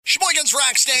Sheboygan's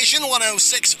Rock Station,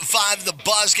 106.5 The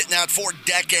Buzz, getting out 4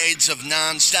 decades of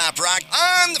non-stop rock.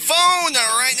 On the phone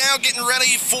right now, getting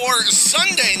ready for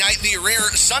Sunday night, the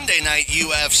rare Sunday night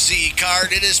UFC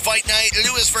card. It is Fight Night,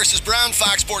 Lewis versus Brown,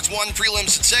 Fox Sports 1,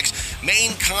 prelims at 6,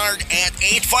 main card at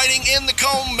 8. Fighting in the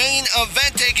co-main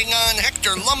event, taking on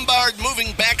Hector Lombard,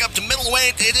 moving back up to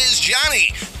middleweight. It is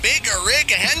Johnny Big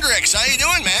Rig Hendricks. How you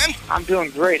doing, man? I'm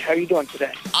doing great. How are you doing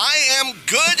today? I am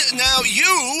good. Now,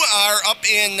 you are up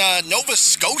in Nova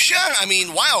Scotia? I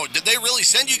mean, wow, did they really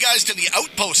send you guys to the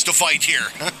outpost to fight here?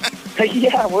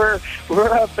 Yeah, we're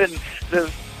up in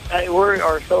the we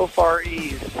are so far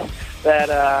east that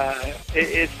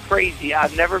it's crazy.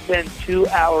 I've never been 2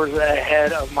 hours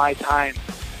ahead of my time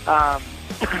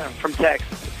from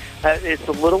Texas. It's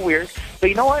a little weird, but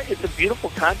you know what? It's a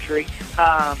beautiful country,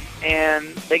 and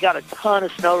they got a ton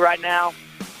of snow right now.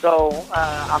 So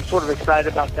I'm sort of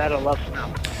excited about that. I love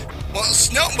snow. Well,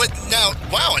 snow, but now,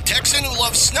 wow, a Texan who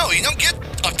loves snow. You don't get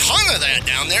a ton of that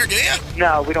down there, do you?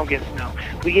 No, we don't get snow.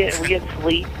 We get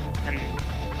sleet and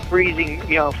freezing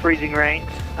rain,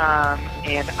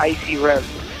 and icy roads.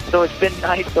 So it's been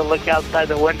nice to look outside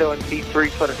the window and see 3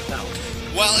 foot of snow.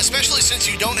 Well, especially since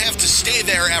you don't have to stay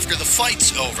there after the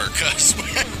fight's over, because,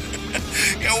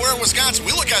 we're in Wisconsin.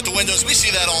 We look out the windows. We see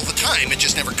that all the time. It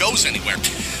just never goes anywhere.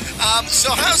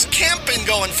 So how's camp been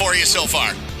going for you so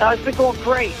far? It's been going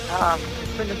great.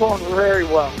 It's been going very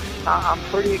well. I'm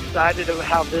pretty excited about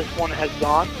how this one has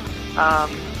gone,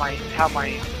 how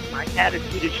my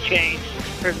attitude has changed.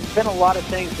 There's been a lot of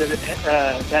things that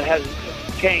has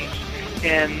changed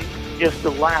in just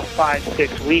the last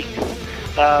 5-6 weeks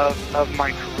of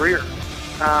my career.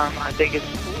 I think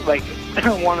it's like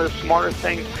one of the smartest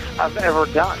things I've ever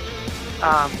done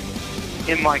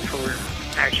in my career,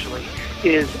 actually,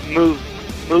 is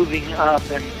moving up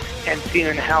and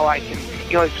seeing how I can,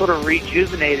 it sort of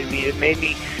rejuvenated me. It made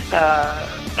me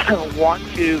want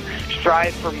to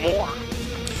strive for more.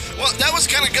 Well, that was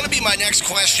kind of going to be my next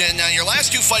question. Now, your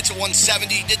last 2 fights at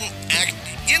 170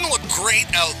 didn't look great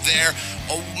out there.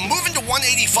 Moving to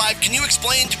 185, can you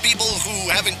explain to people who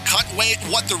haven't cut weight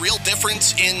what the real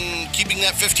difference in keeping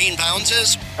that 15 pounds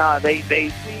is?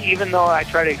 They even though I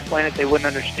try to explain it, they wouldn't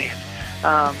understand.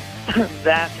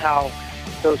 That's how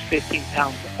those 15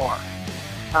 pounds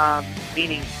are.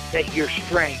 Meaning that your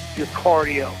strength, your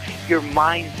cardio, your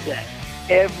mindset,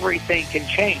 everything can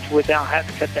change without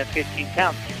having to cut that 15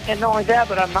 pounds. And not only that,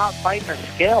 but I'm not fighting a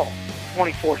scale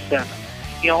 24/7.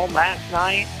 Last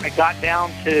night I got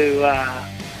down to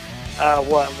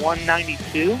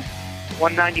 192,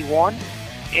 191,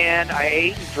 and I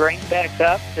ate and drank back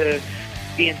up to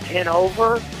being 10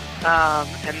 over.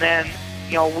 And then,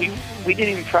 we didn't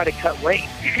even try to cut weight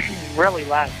really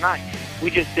last night. We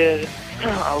just did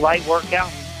a light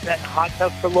workout and sat in the hot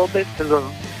tub for a little bit because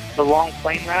of the long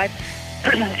plane ride,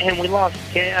 and we lost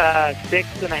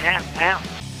 6.5 pounds.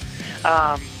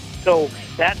 So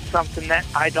that's something that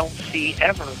I don't see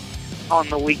ever on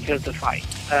the week of the fight.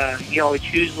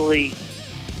 It's usually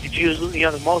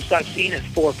the most I've seen is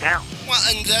 4 pounds. Well,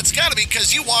 and that's got to be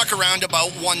because you walk around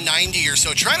about 190 or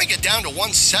so. Trying to get down to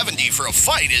 170 for a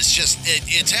fight is just,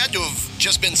 it's had to have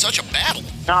just been such a battle.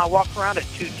 No, I walk around at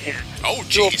 210. Oh,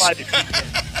 geez. 205 to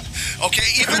 210. Okay,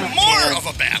 even more of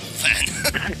a battle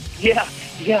then. Yeah.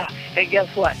 And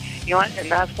guess what? And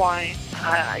that's why,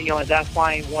 that's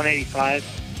why 185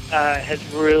 has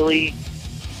really,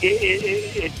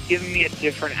 it's given me a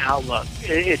different outlook.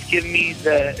 It's given me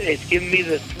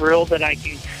the thrill that I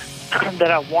can,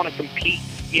 that I want to compete.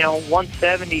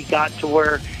 170 got to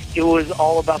where it was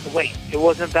all about the weight. It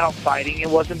wasn't about fighting. It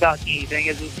wasn't about anything.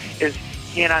 Is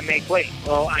can I make weight?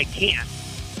 Well, I can.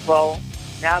 Well,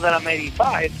 now that I'm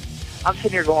 85, I'm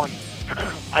sitting here going,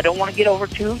 I don't want to get over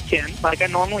 210 like I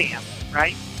normally am,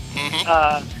 right? Mm-hmm.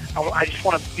 I just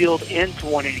want to build into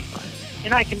 185,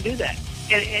 and I can do that.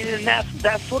 And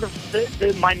that's sort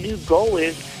of my new goal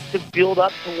is to build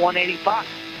up to 185,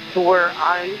 to where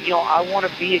I want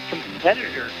to be a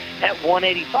competitor at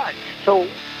 185. So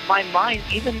my mind,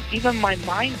 even my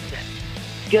mindset,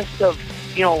 just of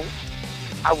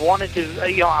I wanted to,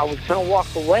 I was going to walk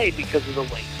away because of the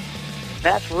weight.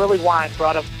 That's really why I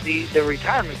brought up the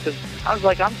retirement, because I was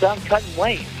like, I'm done cutting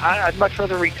weight. I'd much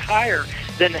rather retire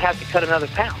than have to cut another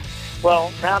pound.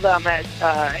 Well, now that I'm at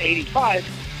 85,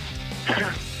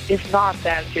 it's not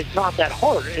that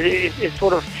hard. It's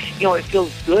sort of, it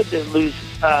feels good to lose,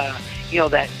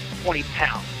 that 20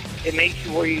 pounds. It makes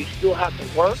you where you still have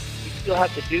to work, you still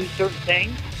have to do certain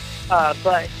things,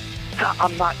 but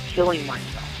I'm not killing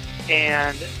myself.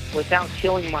 And without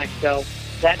killing myself,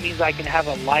 that means I can have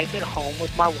a life at home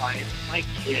with my wife, my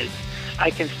kids. I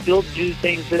can still do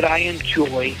things that I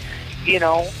enjoy,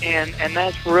 and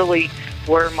that's really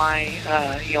where my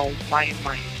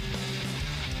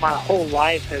my whole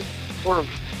life has sort of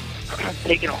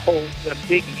taken a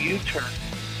big U-turn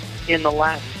in the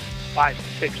last 5 to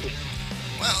 6 weeks.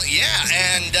 Well, yeah,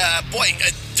 and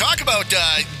talk about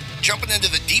jumping into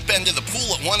the deep end of the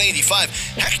pool at 185.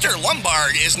 Hector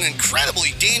Lombard is an incredibly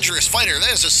dangerous fighter.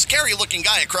 That is a scary-looking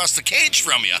guy across the cage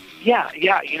from you. Yeah,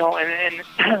 and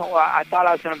well, I thought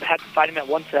I was going to have to fight him at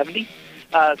 170.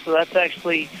 So that's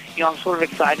actually, I'm sort of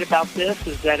excited about this,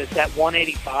 is that it's at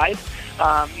 185.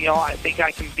 I think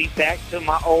I can be back to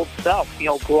my old self,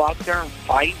 go out there and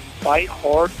fight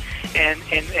hard and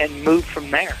move from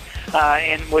there.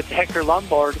 And with Hector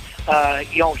Lombard,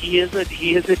 he is a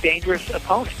dangerous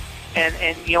opponent.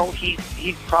 And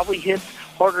he probably hits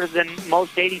harder than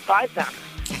most 85-pounders.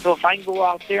 So if I can go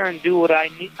out there and do what I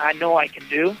know I can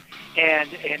do and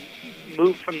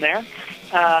move from there,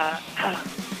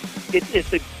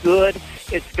 it's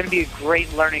going to be a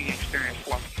great learning experience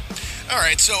for me. All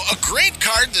right, so a great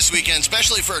card this weekend,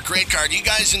 especially for a great card. You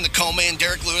guys in the co-main,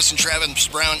 Derek Lewis and Travis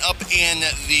Brown, up in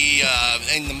the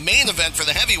main event for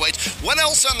the heavyweights. What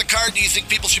else on the card do you think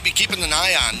people should be keeping an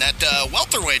eye on? That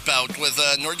welterweight bout with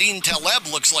Nordine Taleb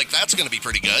looks like that's going to be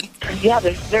pretty good. Yeah,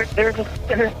 there's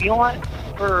you know what?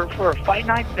 For a fight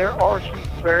night, there are some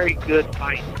very good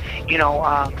fights.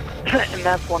 And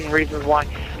that's one reason why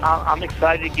I'm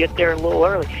excited to get there a little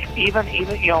early. Even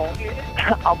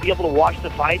I'll be able to watch the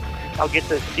fights. I'll get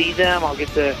to see them. I'll get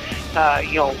to,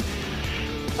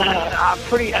 I'm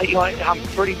pretty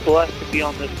blessed to be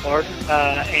on this card,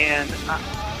 and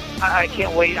I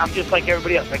can't wait. I'm just like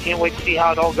everybody else. I can't wait to see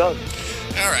how it all goes.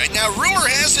 All right. Now, rumor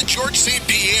has it George St.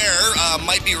 Pierre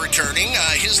might be returning.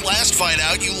 His last fight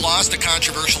out, you lost a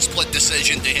controversial split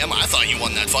decision to him. I thought you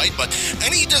won that fight, but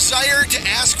any desire to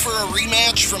ask for a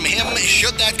rematch from him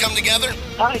should that come together?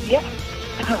 Yeah,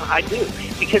 I do,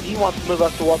 because he wants to move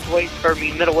up to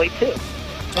middleweight too.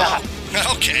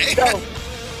 Okay. So,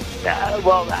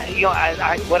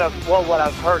 what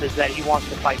I've heard is that he wants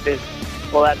to fight business.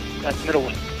 Well, that's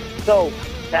middleweight. So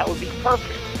that would be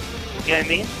perfect. You know what I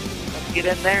mean? Let's get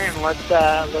in there and let's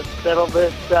settle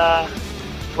this.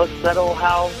 Let's settle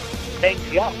how things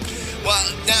go.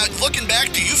 Well, now looking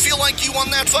back, do you feel like you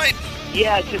won that fight?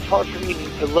 Yeah, it's just hard for me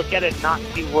to look at it and not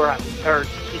see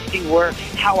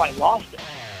how I lost it.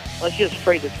 Let's just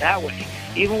phrase it that way.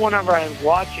 Even whenever I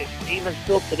watch it, even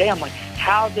still today, I'm like,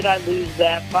 how did I lose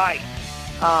that fight?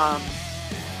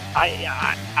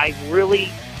 I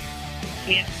really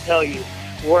can't tell you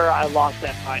where I lost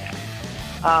that fight at.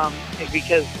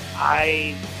 Because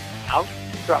I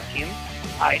outstruck him,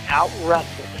 I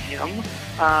out-wrestled him,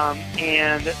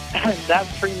 and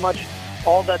that's pretty much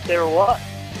all that there was.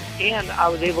 And I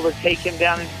was able to take him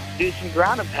down and do some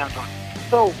ground and pound on him.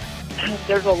 So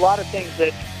there's a lot of things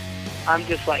that I'm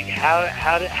just like,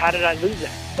 how did I lose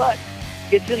that? But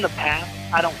it's in the past.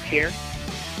 I don't care.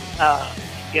 You know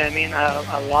what I mean?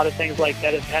 A lot of things like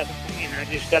that have happened to me, and I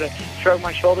just got to shrug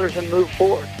my shoulders and move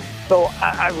forward. So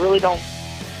I really don't.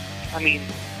 I mean,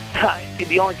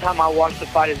 the only time I watch the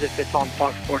fight is if it's on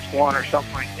Fox Sports 1 or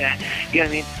something like that. You know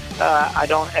what I mean? I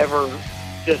don't ever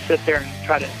just sit there and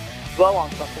try to dwell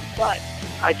on something, but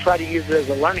I try to use it as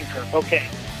a learning curve. Okay,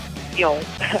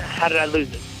 how did I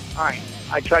lose it? All right,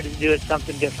 I tried to do it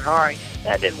something different. All right,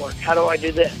 that didn't work. How do I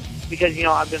do this? Because,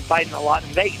 I've been fighting a lot in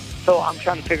Vegas, so I'm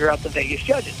trying to figure out the Vegas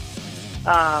judges.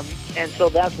 And so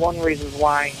that's one reason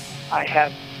why I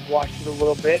have watched it a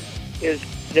little bit, is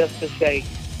just to say,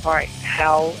 all right,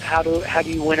 how do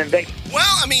you win in Vegas?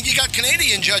 Well, I mean, you got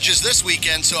Canadian judges this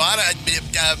weekend, so I'd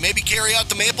maybe carry out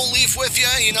the maple leaf with you,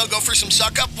 go for some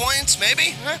suck-up points,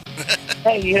 maybe?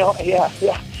 Hey, yeah.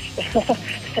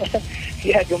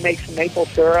 Yeah, go make some maple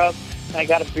syrup. I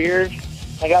got a beard.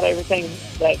 I got everything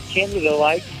that Canada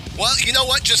likes. Well, you know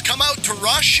what? Just come out to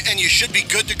Rush, and you should be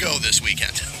good to go this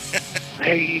weekend.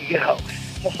 There you go.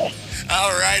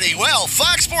 All righty. Well,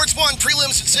 Fox Sports 1,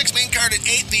 prelims at 6, main card at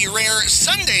 8, the rare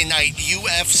Sunday night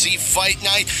UFC Fight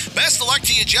Night. Best of luck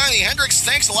to you, Johnny Hendricks.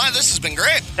 Thanks a lot. This has been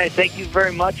great. Hey, thank you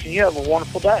very much, and you have a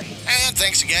wonderful day. And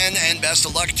thanks again, and best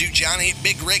of luck to Johnny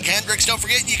Big Rig Hendricks. Don't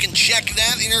forget, you can check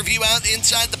that interview out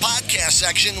inside the podcast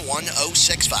section,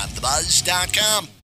 1065thebuzz.com.